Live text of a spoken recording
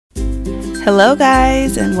Hello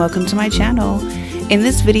guys, and welcome to my channel. In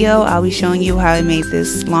this video I'll be showing you how I made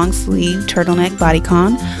this long sleeve turtleneck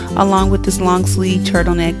bodycon along with this long sleeve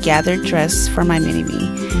turtleneck gathered dress for my mini-me.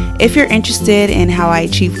 If you're interested in how I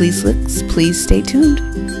achieve these looks, please stay tuned.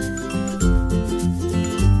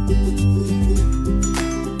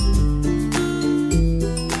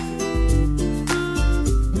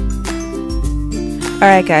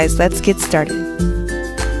 Alright guys, let's get started.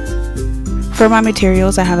 For my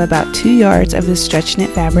materials, I have about 2 yards of this stretch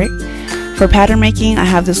knit fabric. For pattern making, I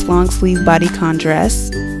have this long sleeve bodycon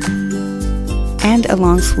dress and a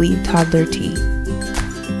long sleeve toddler tee.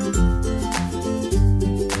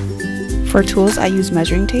 For tools, I use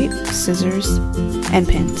measuring tape, scissors, and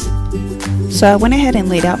pins. So I went ahead and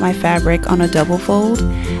laid out my fabric on a double fold,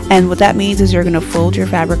 and what that means is you're going to fold your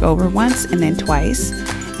fabric over once and then twice,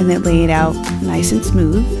 and then lay it out nice and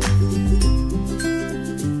smooth.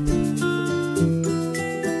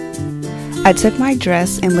 I took my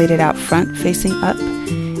dress and laid it out front facing up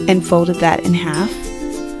and folded that in half.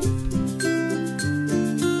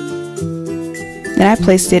 Then I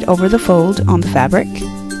placed it over the fold on the fabric.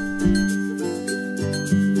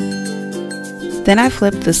 Then I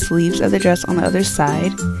flipped the sleeves of the dress on the other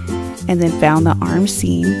side and then found the arm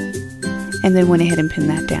seam and then went ahead and pinned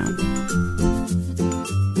that down.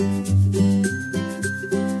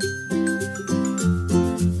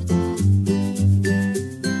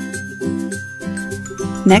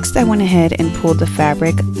 Next, I went ahead and pulled the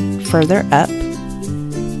fabric further up.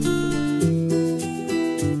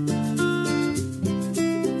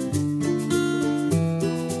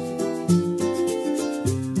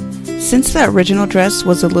 Since the original dress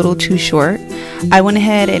was a little too short, I went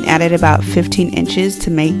ahead and added about 15 inches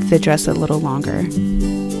to make the dress a little longer.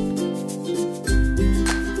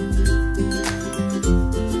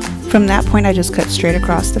 From that point, I just cut straight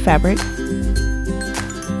across the fabric.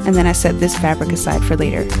 And then I set this fabric aside for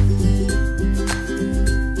later.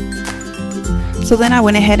 So then I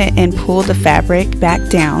went ahead and pulled the fabric back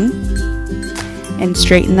down and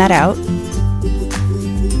straightened that out.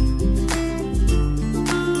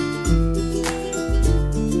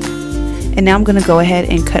 And now I'm going to go ahead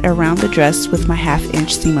and cut around the dress with my 1/2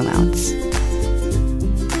 inch seam allowance.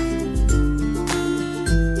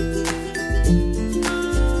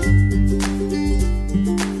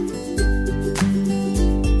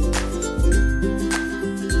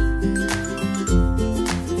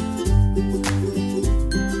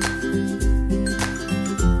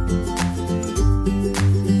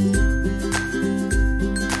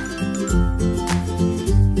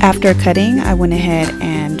 After cutting, I went ahead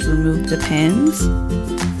and removed the pins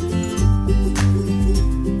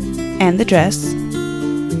and the dress.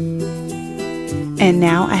 And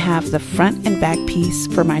now I have the front and back piece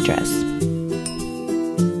for my dress.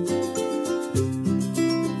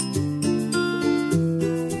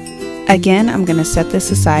 Again, I'm going to set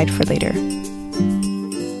this aside for later.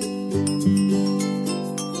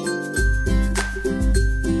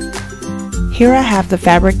 Here I have the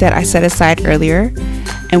fabric that I set aside earlier.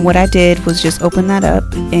 And what I did was just open that up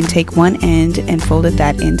and take one end and folded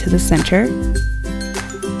that into the center.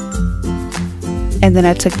 And then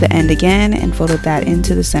I took the end again and folded that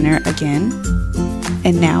into the center again.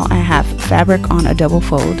 And now I have fabric on a double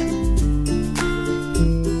fold.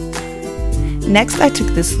 Next, I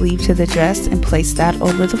took the sleeve to the dress and placed that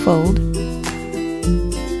over the fold.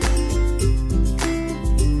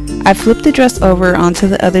 I flipped the dress over onto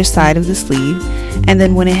the other side of the sleeve and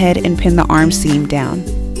then went ahead and pinned the arm seam down.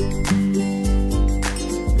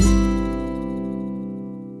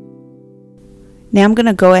 Now I'm going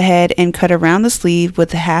to go ahead and cut around the sleeve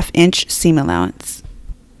with a 1/2 inch seam allowance.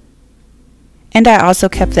 And I also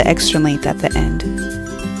kept the extra length at the end.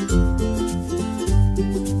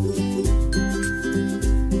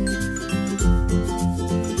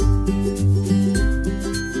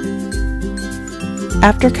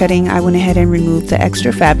 After cutting, I went ahead and removed the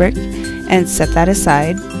extra fabric and set that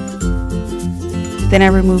aside. Then I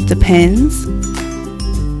removed the pins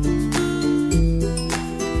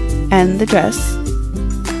and the dress.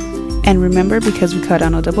 And remember, because we cut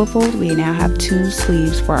on a double fold, we now have 2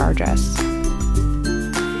 sleeves for our dress.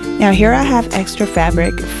 Now here I have extra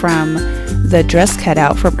fabric from the dress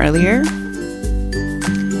cutout from earlier.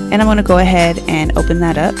 And I'm going to go ahead and open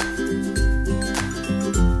that up.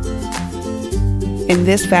 And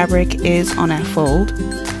this fabric is on a fold.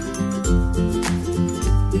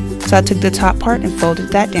 So I took the top part and folded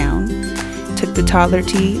that down. Took the toddler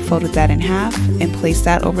tee, folded that in half, and placed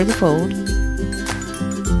that over the fold.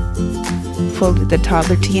 Folded the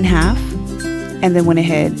toddler tee in half, and then went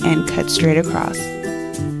ahead and cut straight across.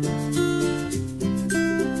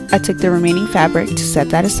 I took the remaining fabric to set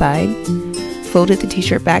that aside, folded the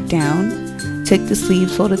t-shirt back down, took the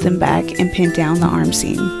sleeves, folded them back, and pinned down the arm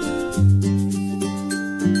seam.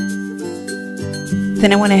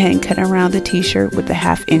 Then I went ahead and cut around the t-shirt with the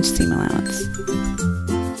 1/2 inch seam allowance.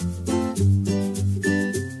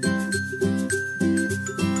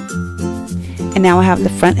 And now I have the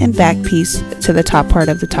front and back piece to the top part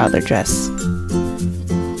of the toddler dress.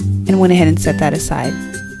 And went ahead and set that aside.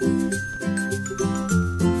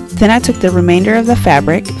 Then I took the remainder of the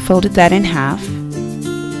fabric, folded that in half,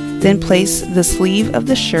 then placed the sleeve of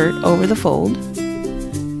the shirt over the fold,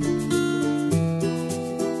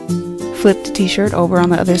 flipped the t-shirt over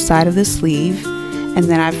on the other side of the sleeve, and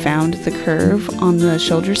then I found the curve on the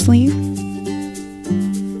shoulder sleeve.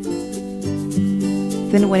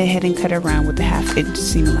 Then went ahead and cut around with the 1/2 inch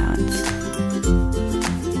seam allowance.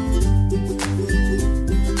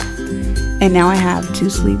 And now I have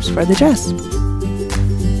 2 sleeves for the dress.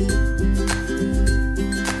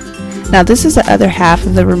 Now this is the other half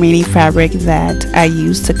of the remaining fabric that I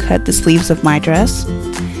used to cut the sleeves of my dress,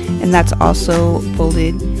 and that's also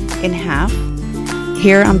folded in half.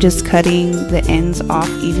 Here I'm just cutting the ends off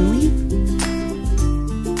evenly.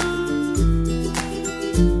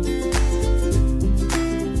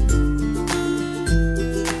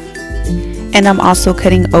 And I'm also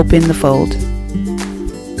cutting open the fold.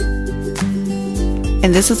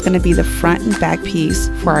 And this is going to be the front and back piece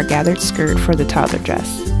for our gathered skirt for the toddler dress.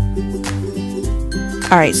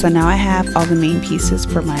 Alright, so now I have all the main pieces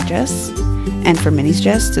for my dress and for Minnie's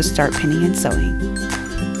dress to start pinning and sewing.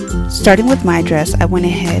 Starting with my dress, I went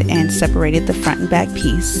ahead and separated the front and back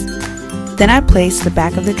piece. Then I placed the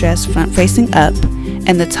back of the dress front facing up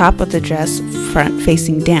and the top of the dress front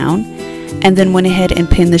facing down, and then went ahead and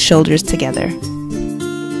pinned the shoulders together.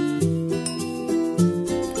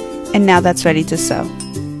 And now that's ready to sew.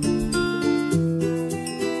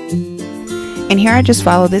 And here I just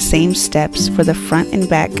follow the same steps for the front and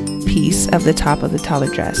back piece of the top of the toddler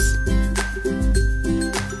dress.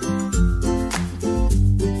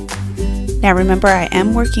 Now remember, I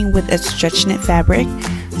am working with a stretch knit fabric,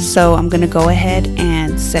 so I'm going to go ahead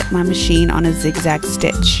and set my machine on a zigzag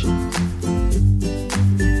stitch.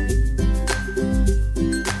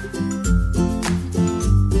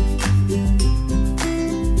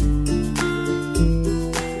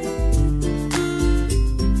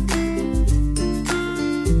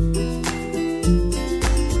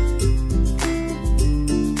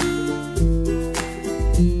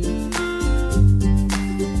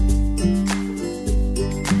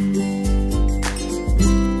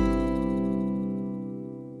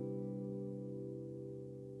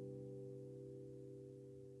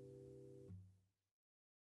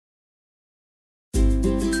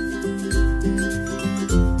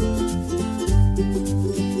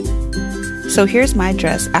 So here's my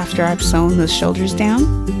dress after I've sewn the shoulders down.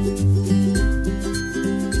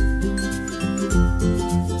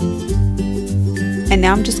 And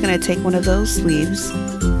now I'm just going to take one of those sleeves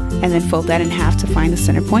and then fold that in half to find the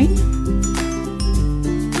center point.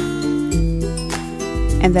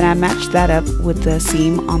 And then I matched that up with the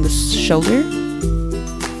seam on the shoulder.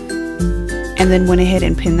 And then went ahead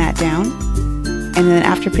and pinned that down. And then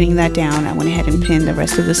after pinning that down, I went ahead and pinned the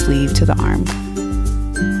rest of the sleeve to the arm.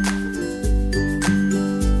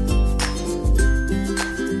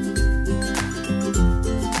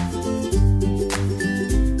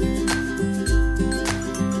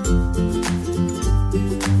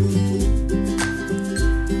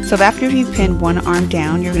 So after you pin one arm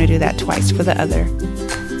down, you're going to do that twice for the other.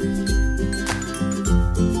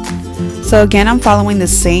 So again, I'm following the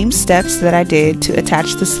same steps that I did to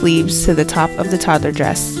attach the sleeves to the top of the toddler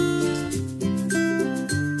dress.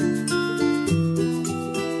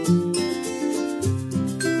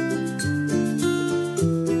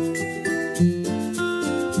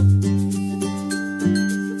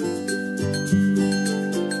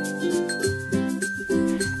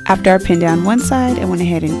 After I pinned down one side, I went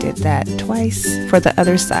ahead and did that twice for the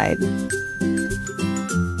other side.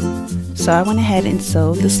 So I went ahead and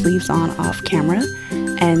sewed the sleeves on off camera,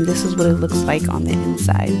 and this is what it looks like on the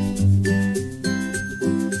inside.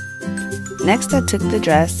 Next, I took the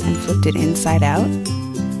dress and flipped it inside out,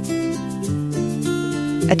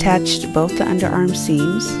 attached both the underarm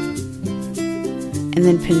seams, and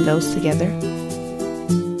then pinned those together.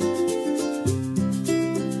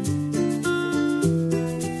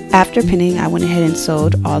 After pinning, I went ahead and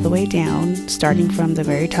sewed all the way down, starting from the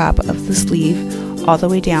very top of the sleeve all the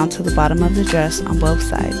way down to the bottom of the dress on both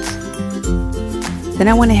sides. Then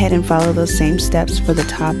I went ahead and followed those same steps for the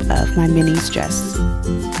top of my Minnie's dress.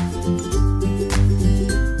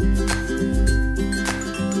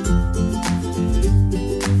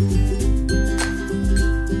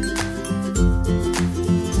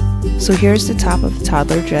 So here's the top of the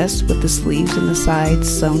toddler dress with the sleeves and the sides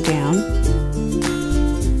sewn down.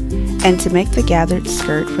 And to make the gathered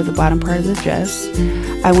skirt for the bottom part of the dress,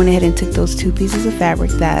 I went ahead and took those 2 pieces of fabric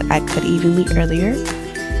that I cut evenly earlier,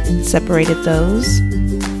 separated those,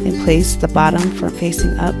 and placed the bottom front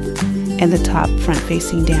facing up and the top front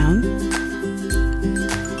facing down.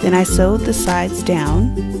 Then I sewed the sides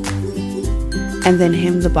down and then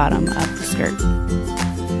hemmed the bottom of the skirt.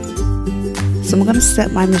 So I'm going to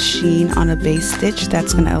set my machine on a base stitch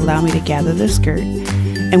that's going to allow me to gather the skirt,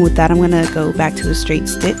 and with that I'm going to go back to the straight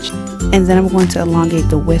stitch, and then I'm going to elongate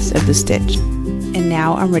the width of the stitch. And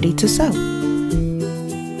now I'm ready to sew.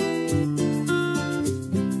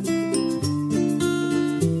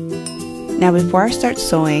 Now before I start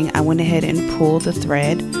sewing, I went ahead and pulled the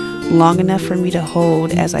thread long enough for me to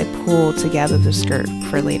hold as I pull to gather the skirt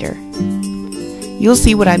for later. You'll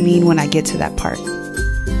see what I mean when I get to that part.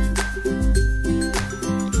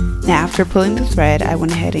 Now after pulling the thread, I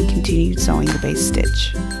went ahead and continued sewing the base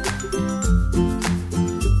stitch.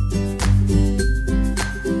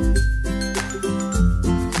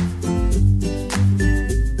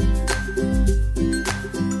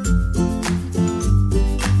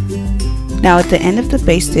 Now at the end of the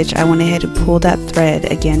base stitch, I went ahead and pulled that thread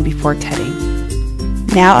again before cutting.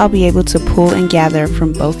 Now I'll be able to pull and gather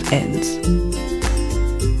from both ends.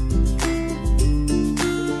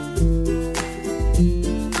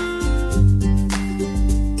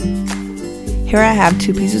 Here I have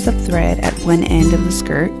 2 pieces of thread at one end of the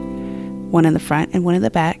skirt, one in the front and one in the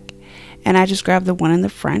back, and I just grabbed the one in the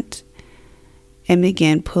front and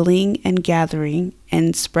began pulling and gathering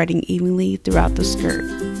and spreading evenly throughout the skirt.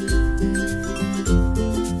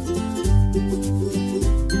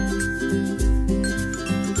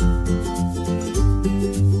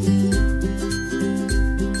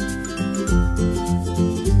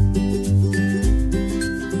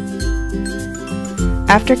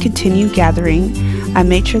 After continued gathering, I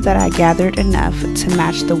made sure that I gathered enough to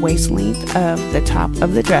match the waist length of the top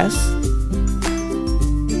of the dress.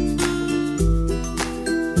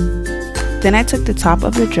 Then I took the top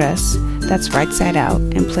of the dress that's right side out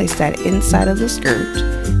and placed that inside of the skirt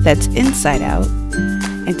that's inside out,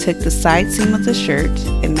 and took the side seam of the shirt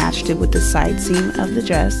and matched it with the side seam of the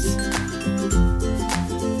dress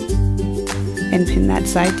and pinned that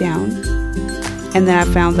side down. And then I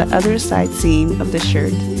found the other side seam of the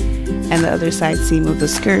shirt and the other side seam of the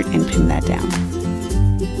skirt and pinned that down.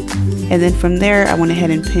 And then from there I went ahead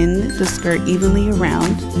and pinned the skirt evenly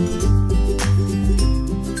around.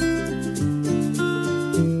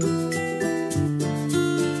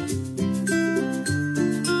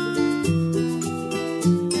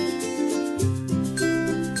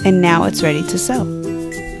 And now it's ready to sew.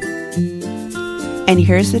 And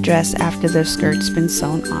here's the dress after the skirt's been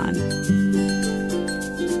sewn on.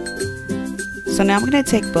 So now I'm going to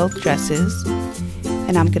take both dresses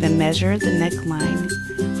and I'm going to measure the neckline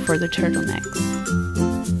for the turtlenecks.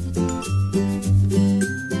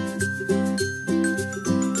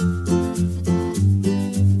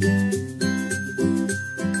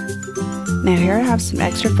 Now here I have some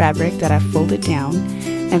extra fabric that I folded down,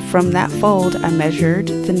 and from that fold I measured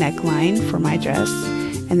the neckline for my dress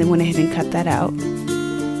and then went ahead and cut that out.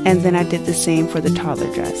 And then I did the same for the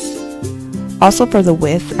toddler dress. Also for the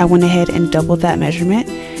width, I went ahead and doubled that measurement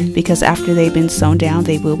because after they've been sewn down,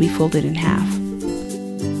 they will be folded in half.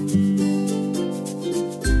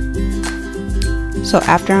 So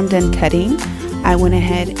after I'm done cutting, I went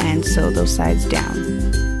ahead and sewed those sides down.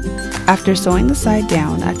 After sewing the side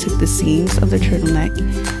down, I took the seams of the turtleneck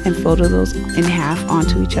and folded those in half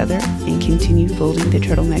onto each other and continued folding the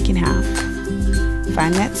turtleneck in half.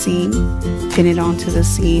 Find that seam, pin it onto the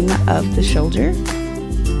seam of the shoulder.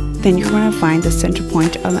 Then you're going to find the center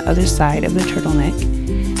point on the other side of the turtleneck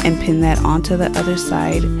and pin that onto the other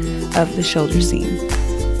side of the shoulder seam.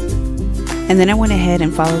 And then I went ahead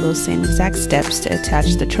and followed those same exact steps to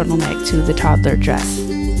attach the turtleneck to the toddler dress.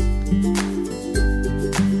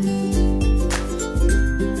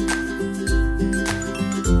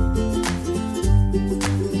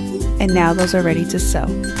 And now those are ready to sew.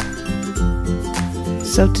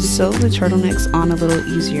 So to sew the turtlenecks on a little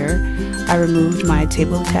easier, I removed my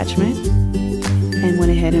table attachment and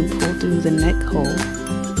went ahead and pulled through the neck hole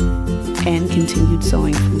and continued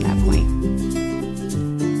sewing from that point.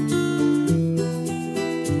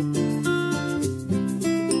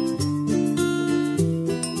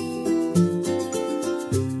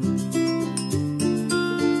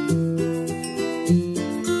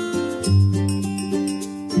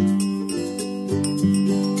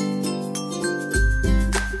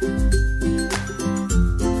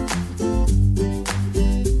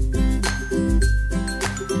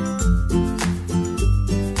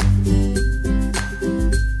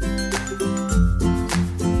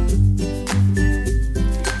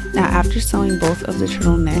 sewing both of the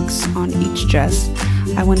turtlenecks on each dress,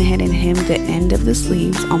 I went ahead and hemmed the end of the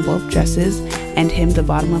sleeves on both dresses and hemmed the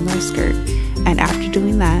bottom of my skirt. And after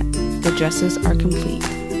doing that, the dresses are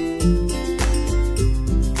complete.